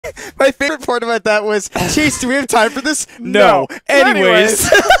My favorite part about that was, Chase, do we have time for this? No. Anyways.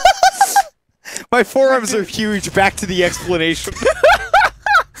 My forearms are huge. Back to the explanation.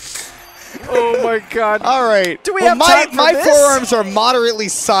 Oh my god. All right. Do we have time for my this? forearms are moderately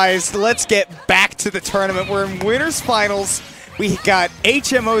sized. Let's get back to the tournament. We're in winners finals. We got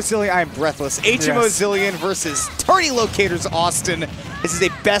HMO Xillion. I'm breathless. HMO Xillion versus Tardy Locators Awestin. This is a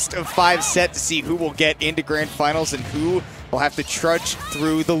best-of-5 set to see who will get into grand finals and who will have to trudge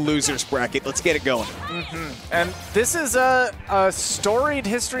through the losers bracket. Let's get it going. And this is a storied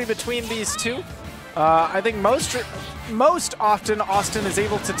history between these two. I think most often Awestin is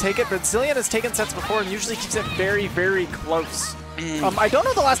able to take it, but Xillion has taken sets before and usually keeps it very, very close. I don't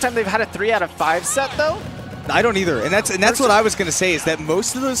know the last time they've had a 3 out of 5 set though. I don't either, and that's what I was going to say, is that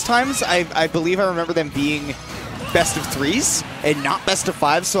most of those times I believe I remember them being best of 3s and not best of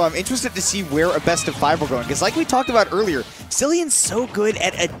 5s, so I'm interested to see where a best of 5 will go. Because like we talked about earlier, Xillion's so good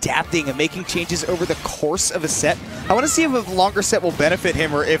at adapting and making changes over the course of a set. I want to see if a longer set will benefit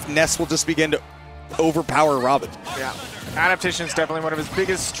him or if Ness will just begin to overpower Robin. Yeah, adaptation is definitely one of his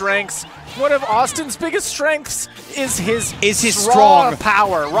biggest strengths. One of Austin's biggest strengths is his strong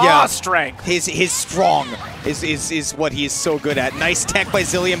power, raw strength. His strong is what he is so good at. Nice tech by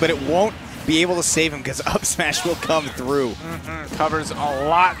Xillion, but it won't be able to save him because up smash will come through. Covers a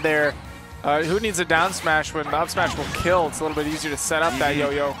lot there. Who needs a down smash when the up smash will kill? It's a little bit easier to set up that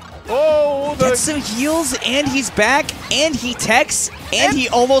yo-yo. Oh, gets some heals, and he's back, and he techs, and he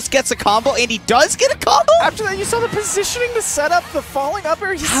almost gets a combo, and he does get a combo? After that, you saw the positioning to set up the falling up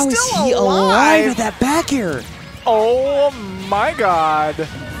air. He's How still is he alive with that back air? Oh my god.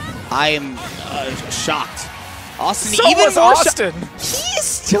 I am shocked. Awestin, So even was more Awestin. He is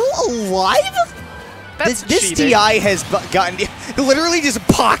still alive? That's this cheating. DI has gotten literally just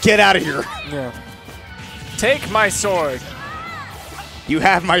get out of here. Yeah. Take my sword. You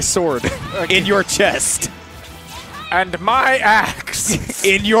have my sword in your chest. And my axe.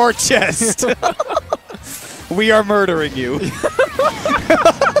 In your chest. We are murdering you.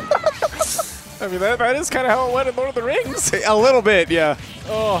 I mean, that is kind of how it went in Lord of the Rings. A little bit, yeah.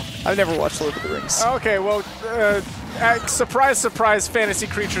 Oh, I've never watched Lord of the Rings. Okay, well, surprise, surprise, fantasy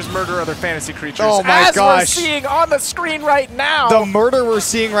creatures murder other fantasy creatures. Oh my gosh. As we're seeing on the screen right now. The murder we're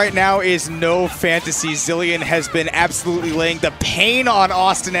seeing right now is no fantasy. Xillion has been absolutely laying the pain on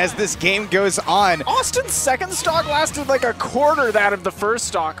Awestin as this game goes on. Austin's second stock lasted like a quarter that of the first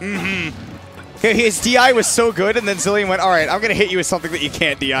stock. His DI was so good, and then Xillion went, all right, I'm going to hit you with something that you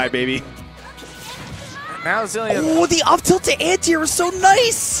can't DI, baby. Now Xillion. Oh, the up tilt to anti-air was so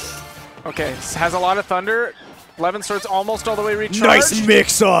nice. Okay, has a lot of thunder. 11 swords almost all the way recharged. Nice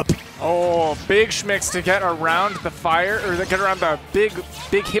mix-up. Oh, big schmicks to get around the fire, or get around the big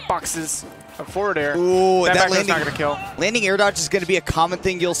hitboxes of forward air. Ooh, that landing's not going to kill. Landing air dodge is going to be a common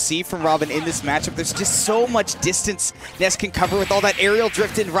thing you'll see from Robin in this matchup. There's just so much distance Ness can cover with all that aerial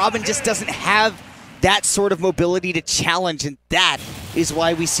drift, and Robin just doesn't have that sort of mobility to challenge, and that is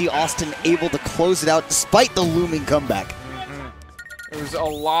why we see Awestin able to close it out despite the looming comeback. There was a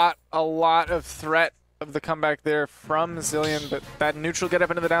lot of threat of the comeback there from Xillion, but that neutral get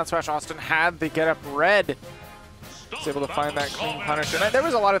up into the down smash, Awestin had the get up red. Was able to find that clean punish. And there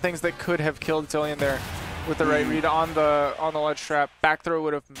was a lot of things that could have killed Xillion there with the right read on the ledge trap. Back throw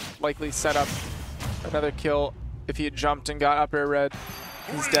would have likely set up another kill if he had jumped and got up air red.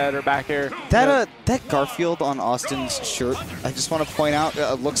 He's dead, or back air. That Garfield on Austin's shirt, I just want to point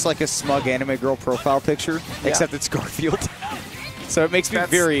out, looks like a smug anime girl profile picture, except it's Garfield. So it makes me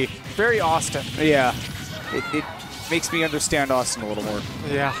very Austin. Yeah, it makes me understand Awestin a little more.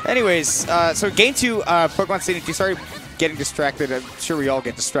 Yeah. Anyways, so game 2, Pokemon Stadium 2. Sorry, getting distracted. I'm sure we all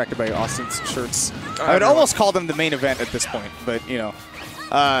get distracted by Austin's shirts. I would almost call them the main event at this point, but you know.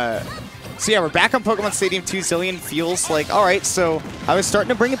 So yeah, we're back on Pokemon Stadium 2. Xillion feels like, all right, so I was starting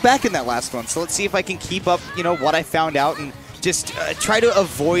to bring it back in that last one. So let's see if I can keep up, you know, what I found out and just try to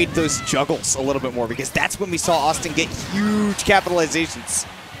avoid those juggles a little bit more, because that's when we saw Awestin get huge capitalizations.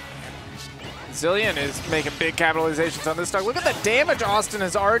 Xillion is making big capitalizations on this stock. Look at the damage Awestin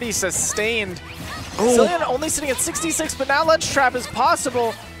has already sustained. Xillion only sitting at 66, but now ledge trap is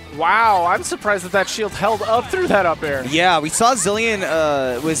possible. Wow, I'm surprised that shield held up through that up air. Yeah, we saw Xillion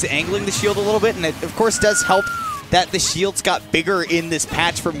was angling the shield a little bit, and it, of course, does help that the shields got bigger in this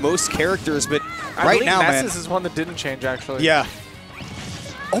patch for most characters, but right now, man. Nessus is one that didn't change, actually. Yeah.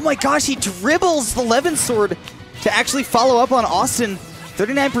 Oh my gosh, he dribbles the Levin Sword to actually follow up on Awestin.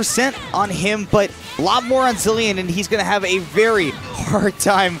 39% on him, but a lot more on Xillion, and he's going to have a very hard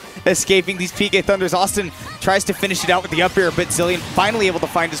time escaping these PK Thunders. Awestin tries to finish it out with the up air, but Xillion finally able to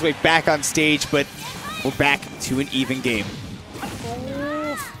find his way back on stage, but we're back to an even game.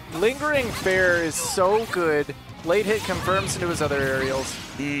 Lingering Fair is so good. Late hit confirms into his other aerials.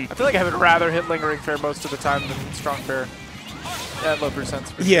 I feel like I would rather hit Lingering Fair most of the time than Strong Fair at low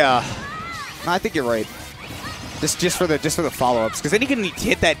percents. Yeah, I think you're right. Just for the follow-ups, because then you can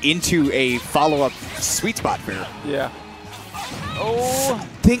hit that into a follow-up sweet spot fair. Yeah. Oh.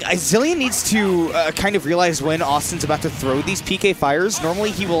 Xillion needs to kind of realize when Austin's about to throw these PK fires. Normally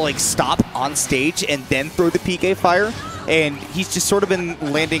he will like stop on stage and then throw the PK fire, and he's just sort of been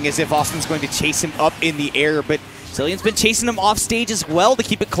landing as if Austin's going to chase him up in the air, but Xillion's been chasing him off stage as well to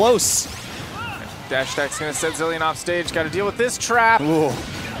keep it close. Dash attack's gonna set Xillion off stage. Got to deal with this trap. Ooh.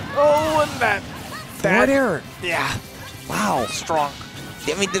 Oh, and that error. Yeah. Wow. Strong.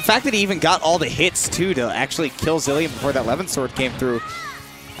 I mean, the fact that he even got all the hits, too, to actually kill Xillion before that 11th sword came through.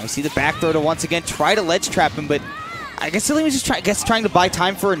 I see the back throw to once again try to ledge trap him, but I guess Xillion was just trying to buy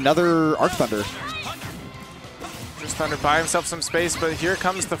time for another Arc Thunder. Just Thunder buy himself some space, but here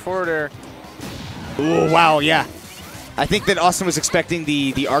comes the forward air. Ooh, wow, yeah. I think that Austin was expecting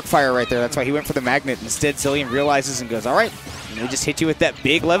the Arc Fire right there. That's why he went for the Magnet. Instead, Xillion realizes and goes, all right, we just hit you with that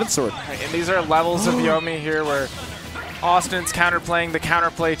big 11th sword. And these are levels of Yomi here where Austin's counterplaying the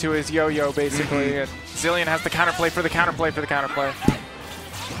counterplay to his yo-yo, basically, and Xillion has the counterplay for the counterplay for the counterplay.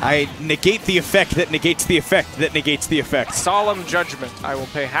 I negate the effect that negates the effect that negates the effect. Solemn judgment. I will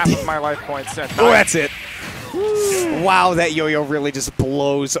pay half of my life points at 9. Oh, that's it. Wow, that yo-yo really just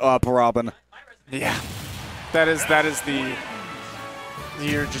blows up Robin. Yeah. That is the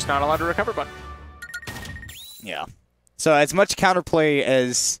you're just not allowed to recover button. Yeah. So as much counterplay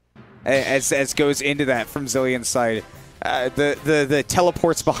as goes into that from Xillion's side, the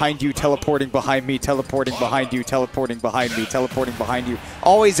teleports behind you, teleporting behind me, teleporting behind you, teleporting behind me, teleporting behind you,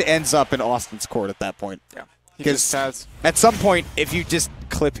 always ends up in Austin's court at that point. Yeah. Because at some point, if you just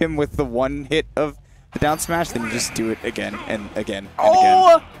clip him with the one hit of the down smash, then you just do it again and again and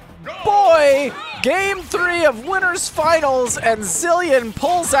again. Boy! Game 3 of Winners Finals, and Xillion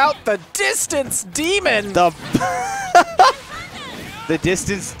pulls out the Distance Demon. The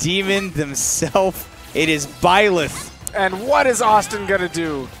Distance Demon themselves. It is Byleth. And what is Austin gonna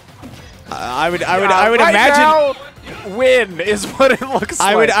do? I would right imagine. Now, win is what it looks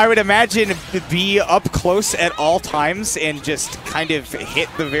like. I would imagine be up close at all times and just kind of hit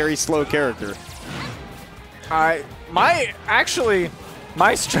the very slow character.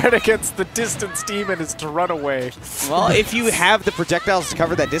 My strat against the Distance Demon is to run away. Well, if you have the projectiles to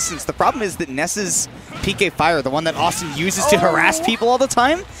cover that distance, the problem is that Ness's PK Fire, the one that Austin uses to harass people all the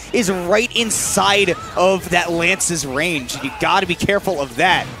time, is right inside of that Lance's range. You got to be careful of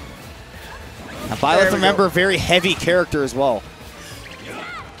that. Now, Byleth, remember, very heavy character as well.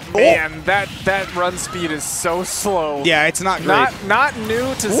 Man, that run speed is so slow. Yeah, it's not great. Not new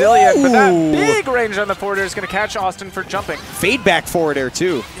to Xillion, but that big range on the forward air is going to catch Austin for jumping. Fade back forward air,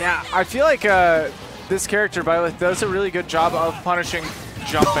 too. Yeah, I feel like this character, Byleth, does a really good job of punishing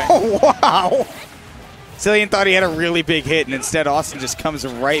jumping. Oh, wow. Xillion thought he had a really big hit, and instead Austin just comes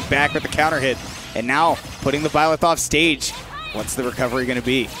right back with the counter hit. And now, putting the Byleth off stage, what's the recovery going to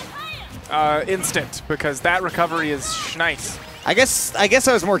be? Instant, because that recovery is schnice. I guess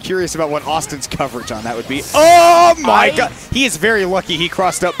I was more curious about what Austin's coverage on that would be. Oh my god! He is very lucky he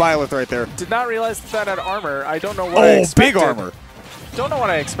crossed up Byleth right there. Did not realize that had armor. I don't know what I expected. Big armor. Don't know what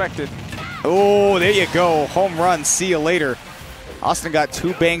I expected. Oh, there you go. Home run. See you later. Austin got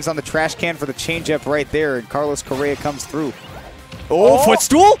 2 bangs on the trash can for the changeup right there, and Carlos Correa comes through. Oh,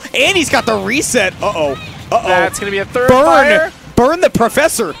 footstool! And he's got the reset. Uh-oh. Uh-oh. That's going to be a third fire. Burn the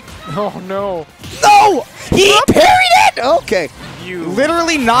professor. Oh, no. No! He parried it! Okay. You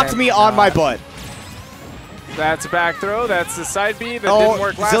literally knocked me on my butt. That's a back throw. That's the side B that didn't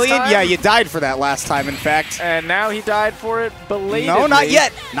work last Xillion, time. yeah, you died for that last time, in fact. And now he died for it belatedly. No, not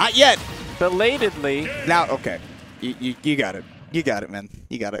yet. Not yet. Belatedly. Now, okay. You got it. You got it, man.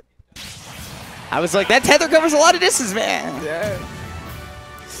 You got it. I was like, that tether covers a lot of distance, man. Yeah.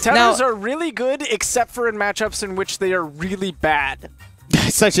 Tethers are really good, except for in matchups in which they are really bad.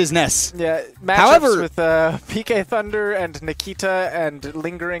 Such as Ness. Yeah, matchups with PK Thunder and Nikita and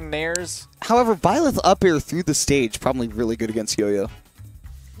Lingering Nairs. However, Byleth up air through the stage, probably really good against Yo-Yo.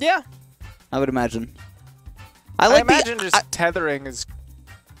 Yeah. I would imagine. I imagine just tethering is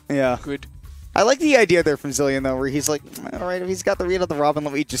good. I like the idea there from Xillion, though, where he's like, all right, if he's got the read on the Robin,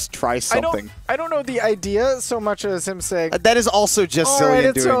 let me just try something. I don't know the idea so much as him saying, that is also just Xillion doing. All right,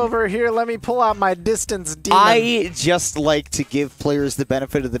 it's over. Here, let me pull out my Distance Demon. I just like to give players the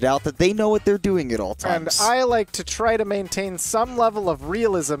benefit of the doubt that they know what they're doing at all times. And I like to try to maintain some level of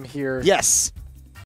realism here. Yes.